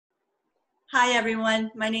Hi,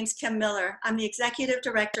 everyone. My name's Kim Miller. I'm the Executive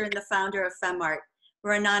Director and the founder of FemArt.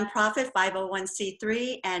 We're a nonprofit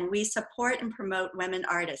 501c3, and we support and promote women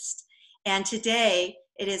artists. And today,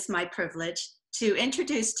 it is my privilege to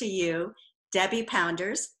introduce to you Debbie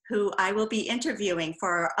Pounders, who I will be interviewing for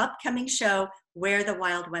our upcoming show, Where the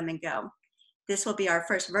Wild Women Go. This will be our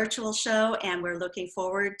first virtual show, and we're looking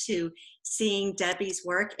forward to seeing Debbie's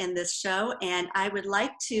work in this show. And I would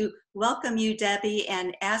like to welcome you, Debbie,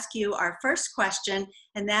 and ask you our first question,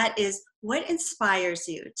 and that is, what inspires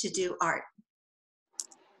you to do art?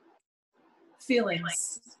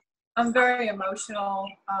 Feelings. I'm very emotional,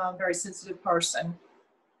 very sensitive person.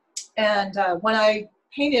 And when I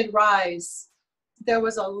painted Rise, there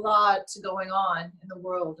was a lot going on in the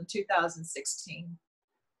world in 2016.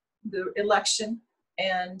 The election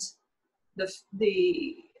and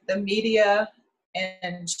the media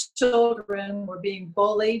and children were being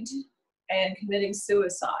bullied and committing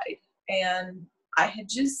suicide. And I had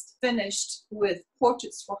just finished with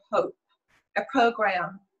Portraits for Hope, a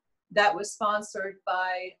program that was sponsored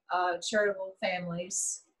by charitable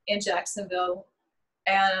families in Jacksonville.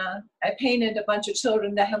 And I painted a bunch of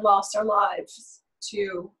children that had lost their lives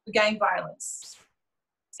to gang violence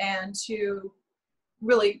and to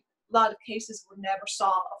really a lot of cases were never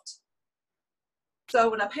solved. So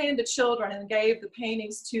when I painted the children and gave the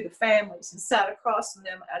paintings to the families and sat across from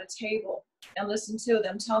them at a table and listened to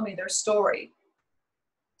them tell me their story,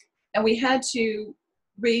 and we had to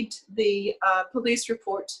read the police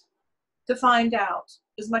report to find out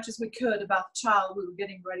as much as we could about the child we were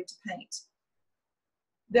getting ready to paint.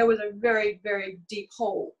 There was a very, very deep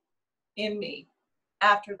hole in me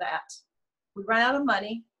after that. We ran out of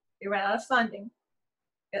money, we ran out of funding.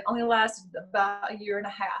 It only lasted about a year and a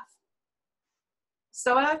half.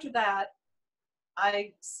 So after that,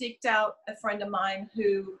 I seeked out a friend of mine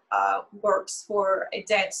who works for a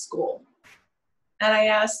dance school. And I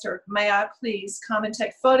asked her, may I please come and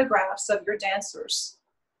take photographs of your dancers?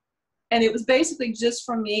 And it was basically just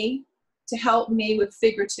for me to help me with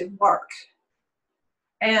figurative work.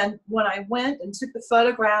 And when I went and took the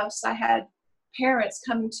photographs, I had parents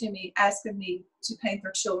coming to me asking me to paint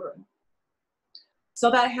their children. So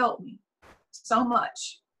that helped me so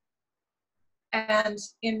much. And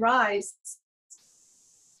in Rise,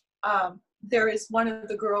 there is one of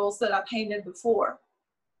the girls that I painted before.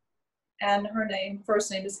 And her first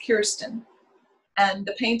name is Kirsten. And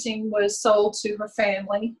the painting was sold to her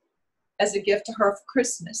family as a gift to her for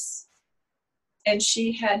Christmas. And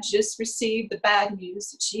she had just received the bad news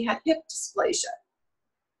that she had hip dysplasia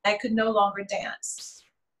and could no longer dance.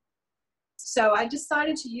 So I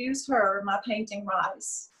decided to use her in my painting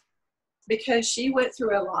Rise because she went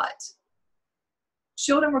through a lot.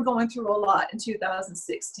 Children were going through a lot in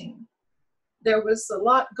 2016. There was a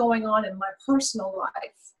lot going on in my personal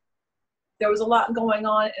life. There was a lot going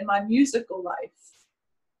on in my musical life.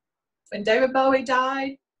 When David Bowie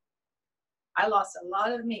died, I lost a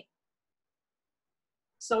lot of me.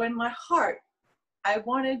 So in my heart, I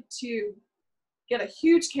wanted to get a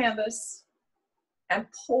huge canvas and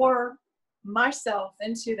pour myself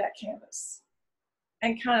into that canvas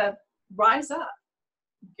and kind of rise up,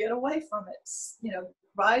 get away from it,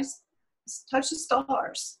 rise, touch the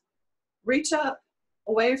stars, reach up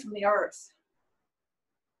away from the earth.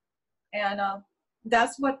 And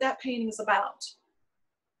that's what that painting is about.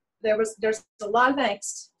 There's a lot of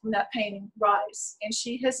angst from that painting, Rise, and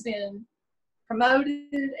she has been promoted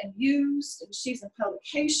and used, and she's in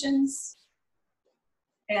publications,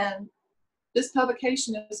 and this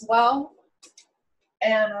publication as well.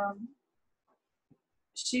 And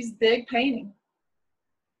she's big painting.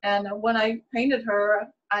 And when I painted her,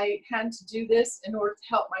 I had to do this in order to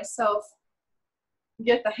help myself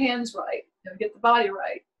get the hands right, get the body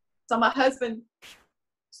right. So my husband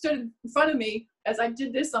stood in front of me as I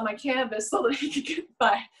did this on my canvas so that he could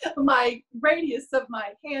get my radius of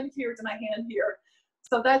my hand here to my hand here.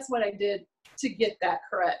 So that's what I did to get that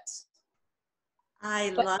correct. I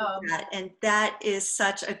love that. And that is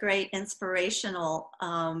such a great inspirational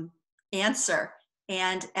answer.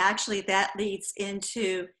 And actually that leads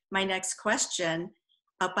into my next question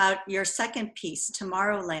about your second piece,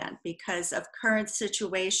 Tomorrowland, because of current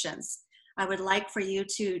situations. I would like for you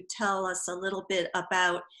to tell us a little bit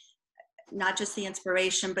about not just the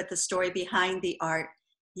inspiration, but the story behind the art.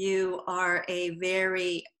 You are a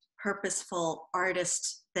very purposeful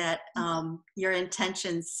artist that your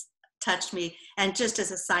intentions touched me. And just as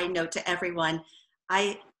a side note to everyone,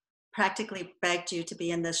 I practically begged you to be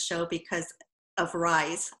in this show because of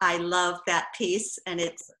Rise. I love that piece and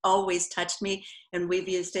it's always touched me, and we've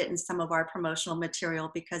used it in some of our promotional material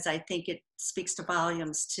because I think it speaks to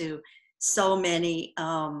volumes to so many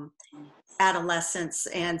adolescence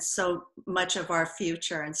and so much of our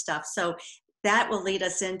future and stuff. So that will lead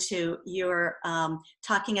us into your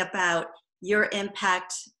talking about your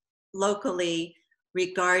impact locally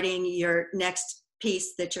regarding your next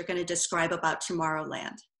piece that you're going to describe about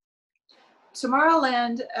Tomorrowland.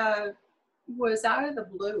 Tomorrowland was out of the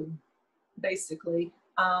blue, basically.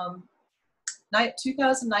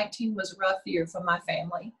 2019 was a rough year for my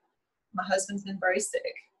family. My husband's been very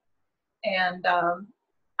sick, and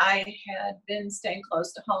I had been staying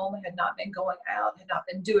close to home, had not been going out, had not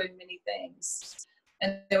been doing many things.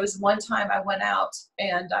 And there was one time I went out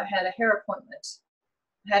and I had a hair appointment.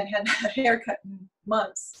 I hadn't had a haircut in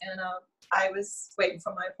months, and I was waiting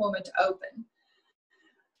for my appointment to open.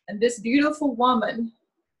 And this beautiful woman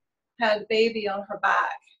had a baby on her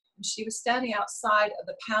back, and she was standing outside of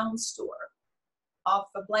the pound store off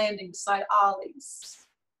of Landing beside Ollie's.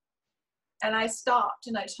 And I stopped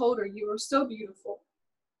and I told her, "You are so beautiful."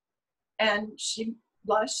 And she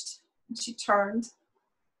blushed and she turned,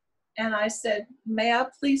 and I said, "May I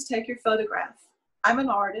please take your photograph? I'm an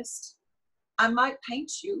artist. I might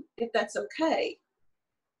paint you if that's okay."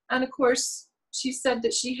 And of course, she said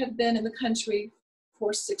that she had been in the country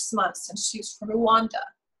for 6 months, and she's from Rwanda.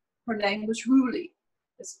 Her name was Ruli.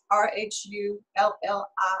 It's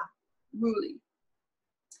R-H-U-L-L-I, Ruli.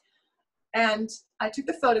 And I took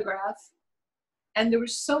the photograph, and there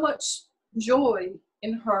was so much joy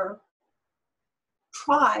in her,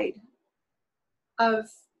 pride of,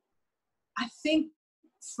 I think,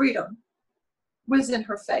 freedom was in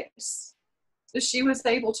her face. So she was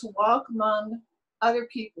able to walk among other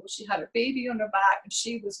people. She had her baby on her back, and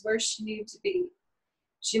she was where she needed to be.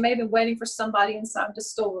 She may have been waiting for somebody inside the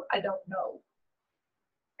store, I don't know.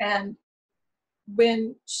 And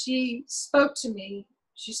when she spoke to me,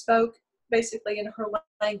 she spoke basically in her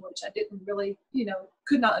language. I didn't really,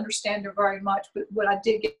 could not understand her very much, but what I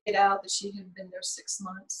did get out that she had been here 6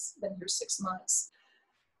 months.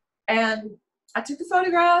 And I took the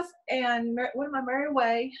photograph and went on my merry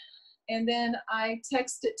way. And then I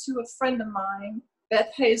texted to a friend of mine,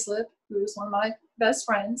 Beth Hazlip, who is one of my best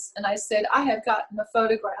friends. And I said, "I have gotten a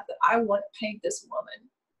photograph that I want to paint this woman."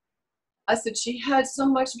 I said, "She had so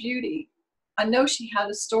much beauty. I know she had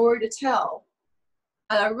a story to tell.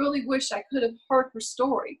 And I really wish I could have heard her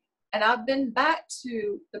story." And I've been back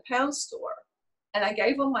to the pound store, and I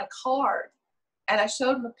gave them my card, and I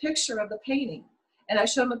showed them a picture of the painting, and I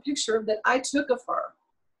showed them a picture that I took of her.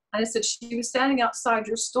 And I said, "She was standing outside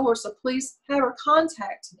your store, so please have her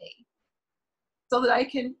contact me so that I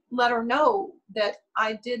can let her know that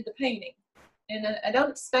I did the painting." And I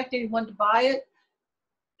don't expect anyone to buy it.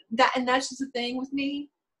 And that's just the thing with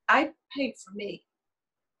me. I paint for me.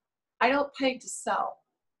 I don't paint to sell.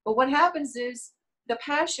 But what happens is the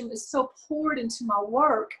passion is so poured into my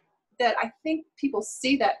work that I think people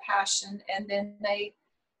see that passion, and then they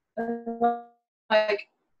like,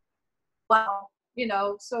 wow,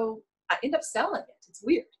 so I end up selling it. It's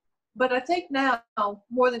weird. But I think now,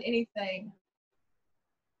 more than anything,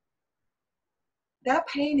 that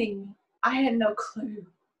painting, I had no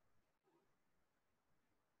clue.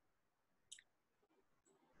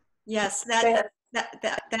 Yes, that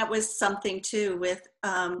was something too with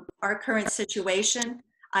our current situation.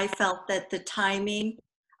 I felt that the timing,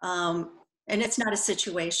 and it's not a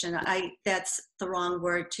situation, that's the wrong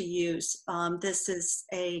word to use. This is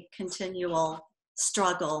a continual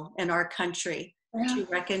struggle in our country to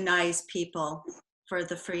recognize people for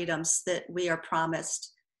the freedoms that we are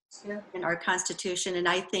promised in our Constitution. And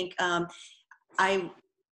I think I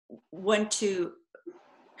want to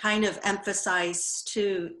kind of emphasize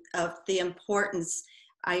too of the importance.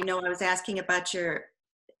 I know I was asking about your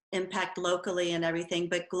impact locally and everything,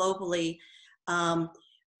 but globally,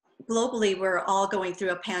 we're all going through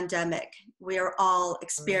a pandemic. We are all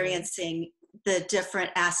experiencing the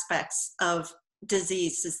different aspects of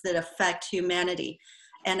diseases that affect humanity.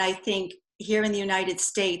 And I think here in the United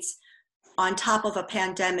States, on top of a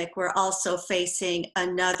pandemic, we're also facing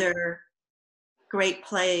another great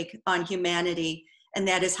plague on humanity, and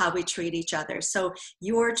that is how we treat each other. So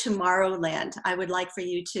your Tomorrowland, I would like for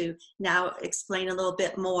you to now explain a little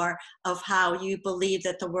bit more of how you believe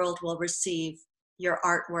that the world will receive your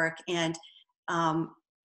artwork, and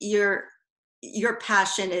your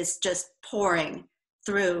passion is just pouring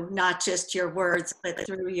through not just your words, but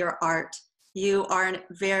through your art. You are a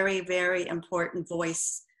very, very important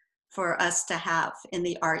voice for us to have in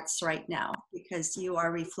the arts right now, because you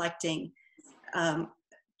are reflecting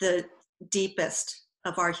the deepest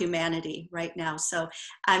of our humanity right now. So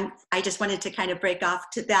I just wanted to kind of break off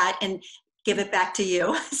to that and give it back to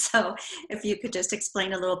you. So if you could just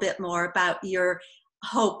explain a little bit more about your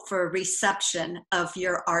hope for reception of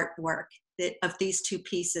your artwork, of these two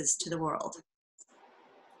pieces to the world?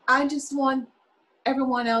 I just want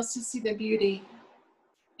everyone else to see the beauty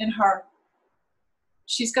in her.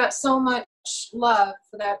 She's got so much love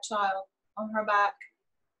for that child on her back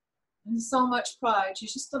and so much pride.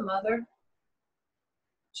 She's just a mother.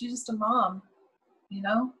 She's just a mom, you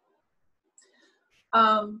know?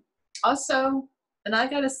 Also, and I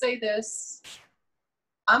gotta say this,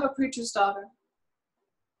 I'm a preacher's daughter.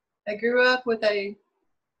 I grew up with a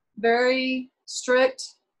very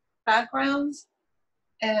strict background,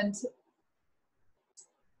 and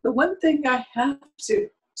the one thing I have to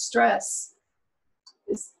stress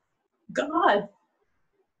is God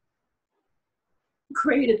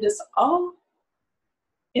created this all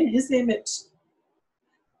in his image.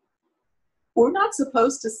 We're not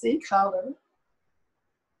supposed to see color.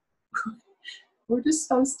 We're just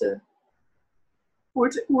supposed to,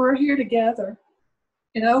 we're here together.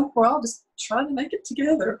 You know, we're all just trying to make it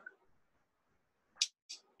together.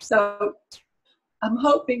 So I'm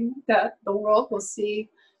hoping that the world will see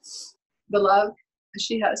the love that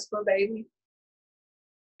she has for baby,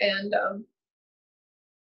 and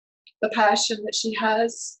the passion that she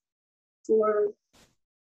has for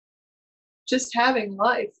just having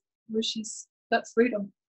life where she's got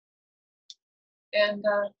freedom. And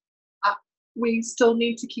we still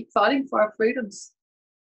need to keep fighting for our freedoms,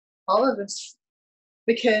 all of us,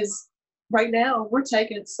 because right now we're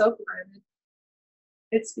taking it so for granted.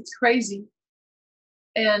 It's crazy,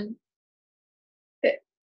 and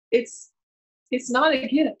it's not a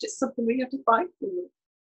gift. It's something we have to fight for.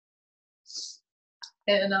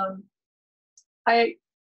 And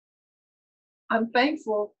I'm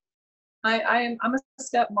thankful. I'm a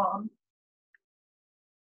stepmom,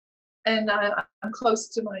 and I'm close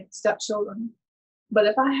to my stepchildren. But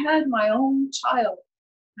if I had my own child,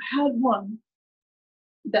 I had one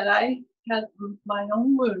that I had my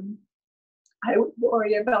own womb, I would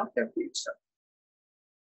worry about their future.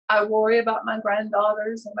 I worry about my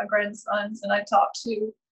granddaughters and my grandsons, and I talk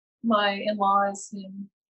to my in-laws, and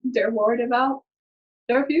they're worried about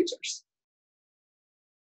their futures.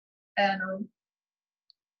 And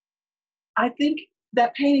I think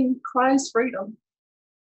that painting cries freedom.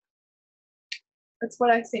 That's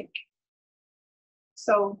what I think.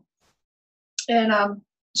 So, and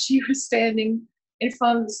she was standing in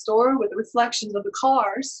front of the store with the reflections of the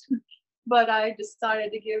cars, but I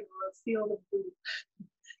decided to give her a field of blue,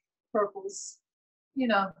 purples. You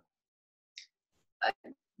know,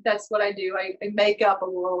 that's what I do. I make up a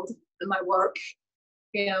world in my work.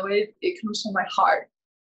 You know, it comes from my heart.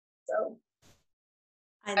 So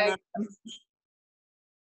I'm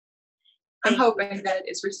hoping that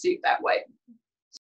it's received that way.